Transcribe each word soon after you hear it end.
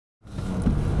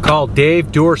call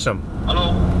Dave Doorsum.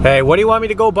 Hello? Hey, what do you want me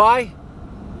to go buy?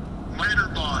 Mitre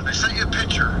Bond. I sent you a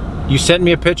picture. You sent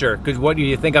me a picture. Because what, do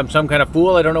you think I'm some kind of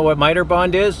fool? I don't know what Mitre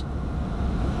Bond is?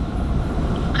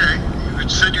 Okay, you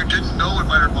said you didn't know what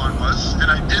Mitre Bond was, and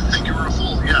I did think you were a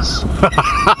fool, yes.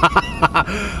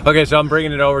 Okay, so I'm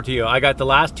bringing it over to you. I got the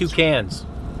last 2 cans.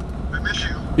 I miss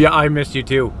you. Yeah, I missed you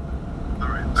too.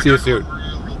 Alright. See you soon.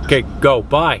 Okay, go.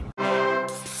 Bye.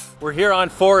 We're here on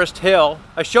Forest Hill.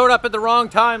 I showed up at the wrong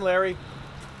time, Larry.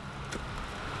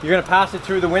 You're gonna pass it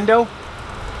through the window?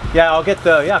 Yeah, I'll get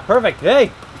the, yeah, perfect. Hey!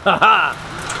 Haha!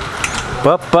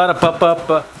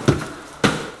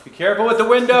 Be careful with the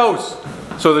windows!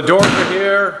 So the doors are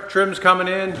here, trim's coming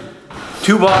in.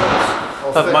 2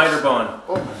 bottles of Mitre Bond.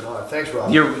 Oh my god, thanks Rob.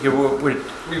 We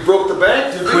broke the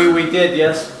bank, did we? We did,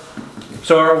 yes.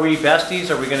 So are we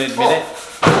besties? Are we gonna admit it?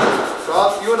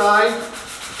 Rob, you and I,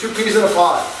 2 peas in a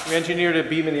pod. We engineered a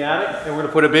beam in the attic, and we're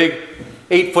gonna put a big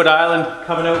 8-foot island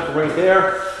coming out right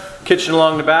there, kitchen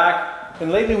along the back.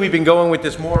 And lately we've been going with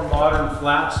this more modern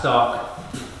flat stock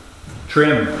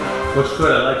trim. Looks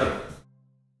good, I like it.